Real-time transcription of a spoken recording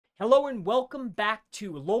Hello and welcome back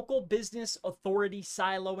to Local Business Authority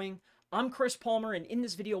Siloing. I'm Chris Palmer, and in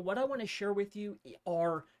this video, what I want to share with you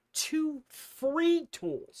are two free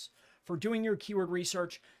tools for doing your keyword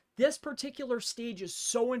research. This particular stage is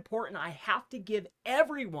so important. I have to give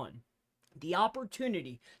everyone the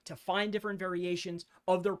opportunity to find different variations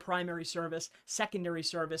of their primary service, secondary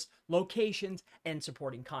service, locations, and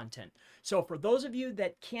supporting content. So for those of you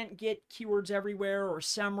that can't get Keywords Everywhere or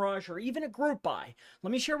SEMrush or even a group buy,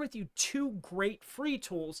 let me share with you two great free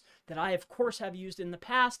tools that I, of course, have used in the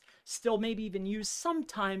past, still maybe even use.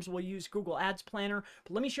 Sometimes we'll use Google Ads Planner,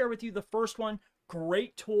 but let me share with you the first one.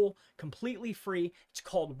 Great tool, completely free. It's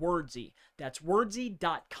called Wordsy. That's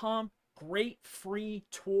wordsy.com. Great free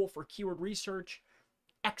tool for keyword research.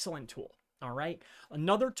 Excellent tool. All right.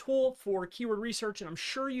 Another tool for keyword research, and I'm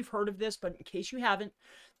sure you've heard of this, but in case you haven't,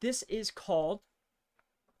 this is called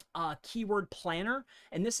Keyword Planner.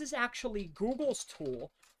 And this is actually Google's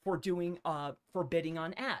tool for doing for bidding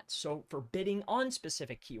on ads. So for bidding on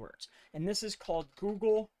specific keywords. And this is called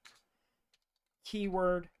Google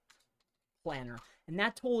Keyword Planner. And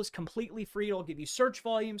that tool is completely free. It'll give you search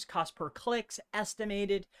volumes, cost per clicks,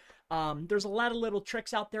 estimated. There's a lot of little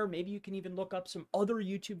tricks out there. Maybe you can even look up some other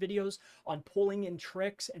YouTube videos on pulling in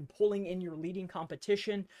tricks and pulling in your leading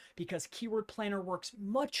competition, because Keyword Planner works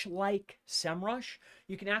much like SEMrush.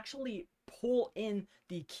 You can actually pull in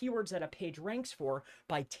the keywords that a page ranks for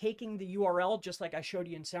by taking the URL, just like I showed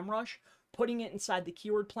you in SEMrush, putting it inside the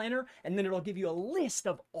Keyword Planner, and then it'll give you a list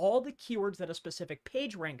of all the keywords that a specific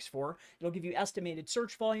page ranks for. It'll give you estimated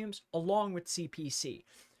search volumes along with CPC.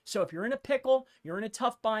 So if you're in a pickle, you're in a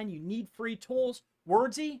tough bind, you need free tools,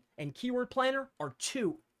 Wordsy and Keyword Planner are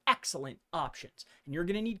two excellent options. And you're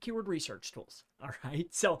going to need keyword research tools. All right.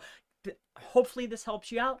 So hopefully this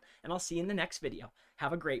helps you out, and I'll see you in the next video.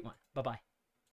 Have a great one. Bye-bye.